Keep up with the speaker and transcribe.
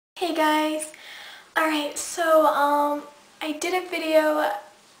Hey guys! Alright, so I did a video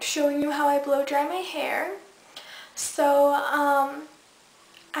showing you how I blow dry my hair. So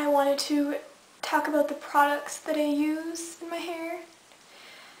I wanted to talk about the products that I use in my hair.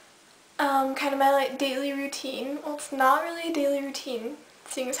 Kind of my daily routine. Well, it's not really a daily routine,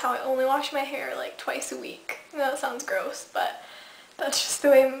 seeing as how I only wash my hair like twice a week. I know that sounds gross, but that's just the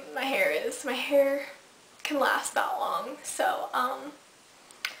way my hair is. My hair can last that long, so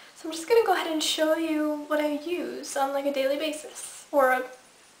I'm just going to go ahead and show you what I use on like a daily basis, or a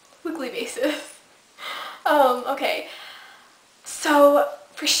weekly basis. Okay, so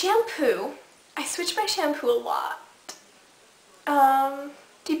for shampoo, I switch my shampoo a lot. I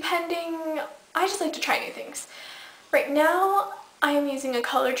just like to try new things. Right now, I am using a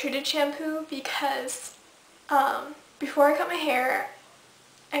color treated shampoo because before I cut my hair,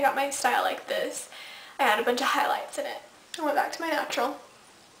 I got my style like this. I had a bunch of highlights in it. I went back to my natural.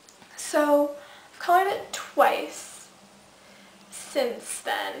 So I've colored it twice since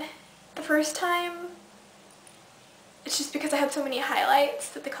then. The first time, it's just because I had so many highlights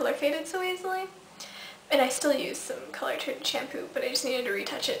that the color faded so easily. And I still use some color treated shampoo, but I just needed to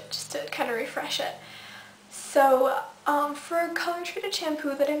retouch it just to kind of refresh it. So for color treated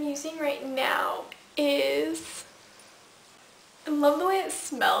shampoo that I'm using right now is, I love the way it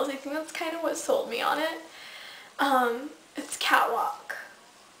smells. I think that's kind of what sold me on it. It's Catwalk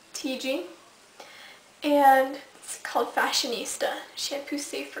TG, and it's called Fashionista Shampoo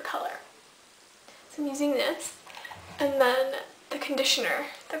Safe for Color. So I'm using this, and then the conditioner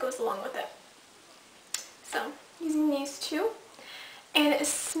that goes along with it. So I'm using these two, and it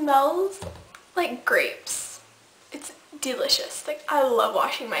smells like grapes. It's delicious. Like, I love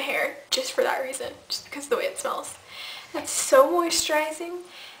washing my hair just for that reason, just because of the way it smells. And it's so moisturizing,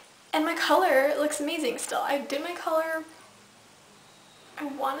 and my color looks amazing still. I did my color, I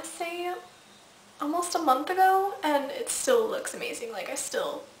want to say almost a month ago, and it still looks amazing. Like, it's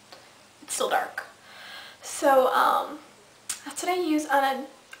still dark. So that's what I use on an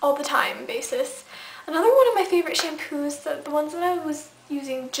all the time basis. Another one of my favorite shampoos, the ones that I was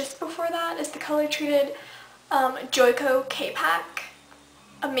using just before that, is the color treated Joico K-Pack.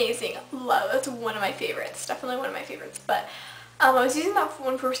 Amazing. Love. That's one of my favorites. Definitely one of my favorites. But I was using that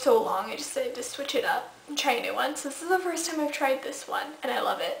one for so long, I decided to switch it up and try a new one. So this is the first time I've tried this one, and I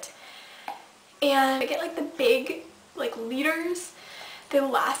love it. And I get like the big liters. They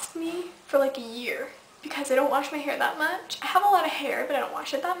last me for like a year because I don't wash my hair that much. I have a lot of hair, but I don't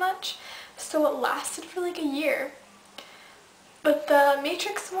wash it that much. So it lasted for like a year. But the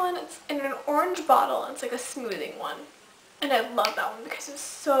Matrix one, it's in an orange bottle, and it's like a smoothing one. And I love that one because it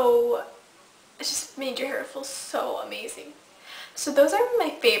just made your hair feel so amazing. So those are my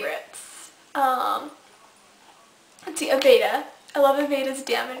favorites. Let's see, Aveda. I love Aveda's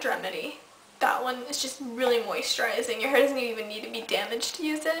Damage Remedy. That one is just really moisturizing. Your hair doesn't even need to be damaged to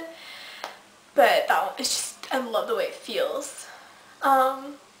use it. But that one is just, I love the way it feels.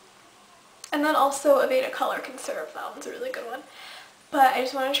 And then also Aveda Color Conserve. That one's a really good one. But I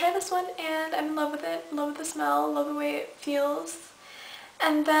just want to try this one, and I'm in love with it. Love the smell, love the way it feels.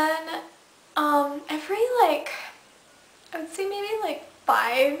 And then every I would say maybe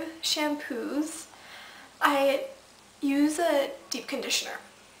 5 shampoos, I use a deep conditioner.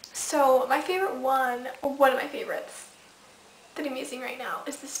 So my favorite one, or one of my favorites that I'm using right now,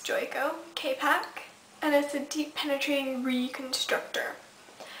 is this Joico K-Pack, and it's a deep penetrating reconstructor.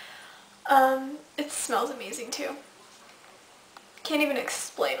 It smells amazing too. Can't even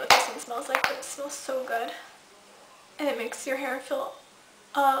explain what this one smells like, but it smells so good. And it makes your hair feel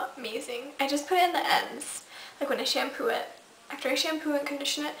amazing. I just put it in the ends, like when I shampoo it. After I shampoo and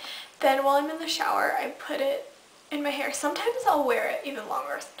condition it, then while I'm in the shower, I put it in my hair. Sometimes I'll wear it even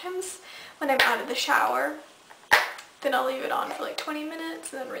longer. Sometimes when I'm out of the shower, then I'll leave it on for like 20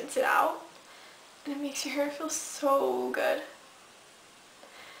 minutes and then rinse it out. And it makes your hair feel so good.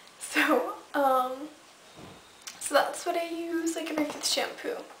 So, so that's what I use like every 5th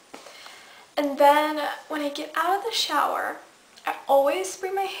shampoo. And then when I get out of the shower, I always spray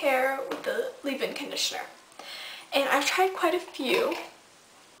my hair with the leave-in conditioner. And I've tried quite a few.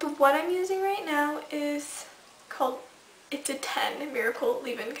 The one I'm using right now is called It's a 10 Miracle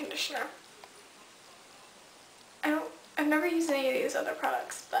Leave-In Conditioner. I've never used any of these other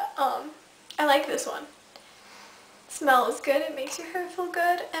products, but I like this one. It smells good, it makes your hair feel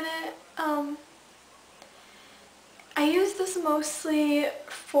good, and I use this mostly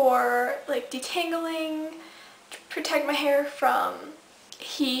for detangling, to protect my hair from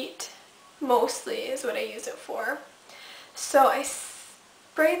heat, mostly is what I use it for. So I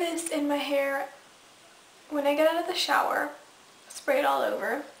spray this in my hair when I get out of the shower, spray it all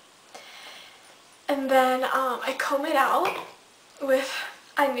over, And then I comb it out with,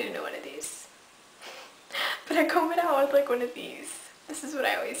 I need a new one of these, but I comb it out with like one of these. This is what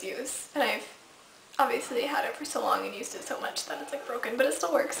I always use, and I've obviously had it for so long and used it so much that it's like broken, but it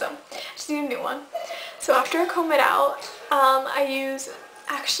still works, so I just need a new one. So after I comb it out, I use,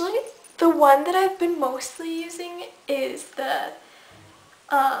 actually the one that I've been mostly using is the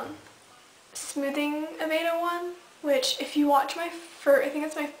Smoothing Aveda one, which if you watch my I think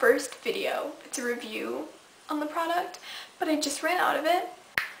it's my first video, it's a review on the product, but I just ran out of it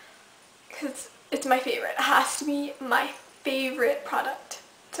because it's my favorite. It has to be my favorite product.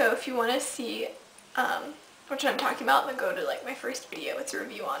 So if you want to see which I'm talking about, then go to like my first video, it's a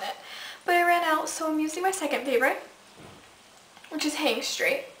review on it. But I ran out, so I'm using my second favorite, which is Hang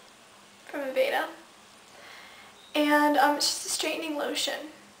Straight from Aveda. And it's just a straightening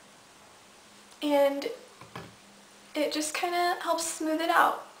lotion. And it just kind of helps smooth it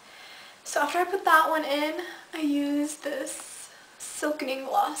out. So after I put that one in, I use this Silkening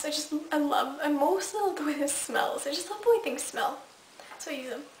Gloss. I mostly love the way this smells. I just love the way things smell. So I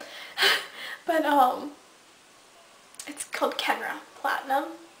use them. But it's called Kenra Platinum.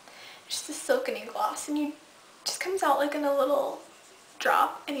 It's just a silkening gloss, and it just comes out like in a little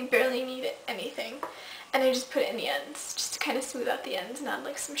drop, and you barely need anything. And I just put it in the ends, just to kind of smooth out the ends and add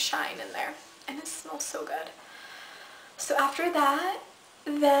like some shine in there. And it smells so good. So after that,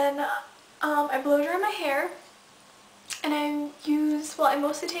 then I blow dry my hair, and I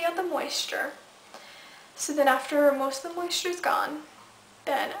mostly take out the moisture. So then after most of the moisture is gone,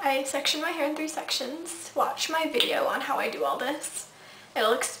 then I section my hair in 3 sections. Watch my video on how I do all this.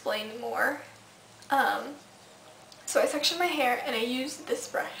 It'll explain more. So I section my hair and I use this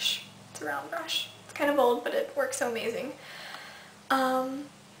brush. It's a round brush. It's kind of old, but it works so amazing. I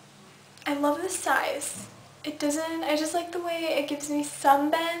love this size. I just like the way it gives me some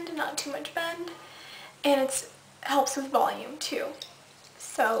bend, not too much bend, and it helps with volume too.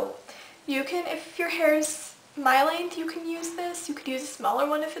 So you can, if your hair is my length, you can use this. You could use a smaller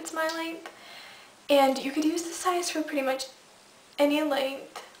one if it's my length, and you could use this size for pretty much any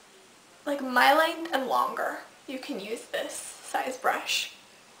length, like my length and longer. You can use this size brush,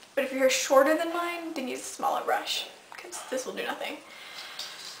 but if your hair is shorter than mine, then use a smaller brush because this will do nothing.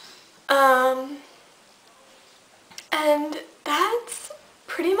 And that's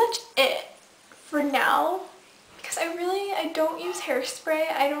pretty much it for now, because I don't use hairspray.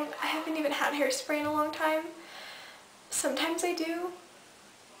 I haven't even had hairspray in a long time. Sometimes I do,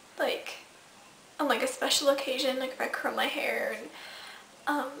 like on like a special occasion, like if I curl my hair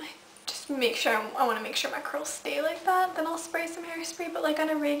and just make sure, I want to make sure my curls stay like that, then I'll spray some hairspray. But like on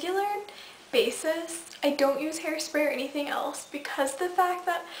a regular basis, I don't use hairspray or anything else, because the fact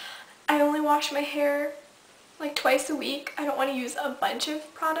that I only wash my hair like twice a week. I don't want to use a bunch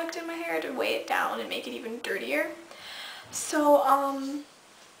of product in my hair to weigh it down and make it even dirtier. So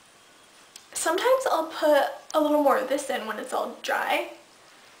sometimes I'll put a little more of this in when it's all dry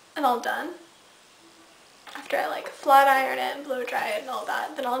and all done. After I like flat iron it and blow dry it and all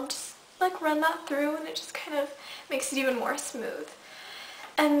that, then I'll just like run that through, and it just kind of makes it even more smooth.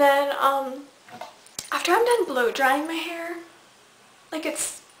 And then after I'm done blow drying my hair, like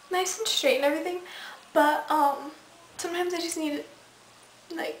it's nice and straight and everything, but sometimes I just need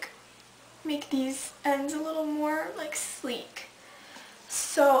to like make these ends a little more like sleek.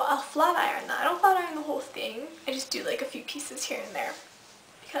 So I'll flat iron that. I don't flat iron the whole thing. I just do like a few pieces here and there,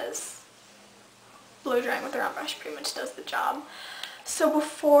 because blow drying with a round brush pretty much does the job. So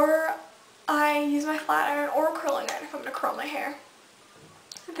before I use my flat iron or curling iron, if I'm going to curl my hair,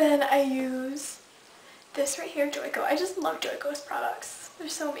 then I use this right here, Joico. I just love Joico's products. They're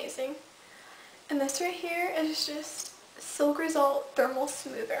so amazing. And this right here is just Silk Result Thermal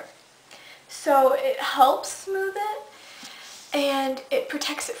Smoother. So it helps smooth it, and it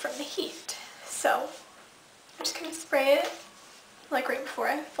protects it from the heat. So I'm just going to spray it like right before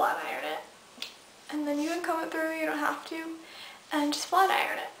I flat iron it. And then you can comb it through, you don't have to, and just flat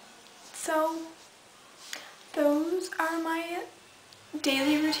iron it. So those are my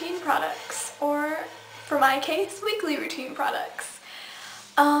daily routine products, or for my case, weekly routine products.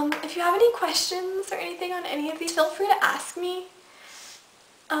 If you have any questions or anything on any of these, feel free to ask me.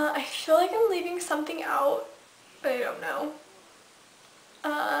 I feel like I'm leaving something out, but I don't know.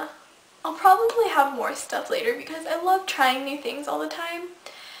 I'll probably have more stuff later, because I love trying new things all the time.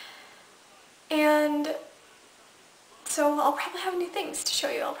 And so I'll probably have new things to show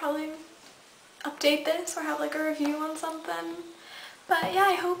you. I'll probably update this or have like a review on something. But yeah,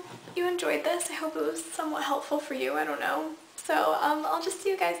 I hope you enjoyed this. I hope it was somewhat helpful for you. I don't know. So I'll just see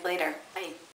you guys later. Bye.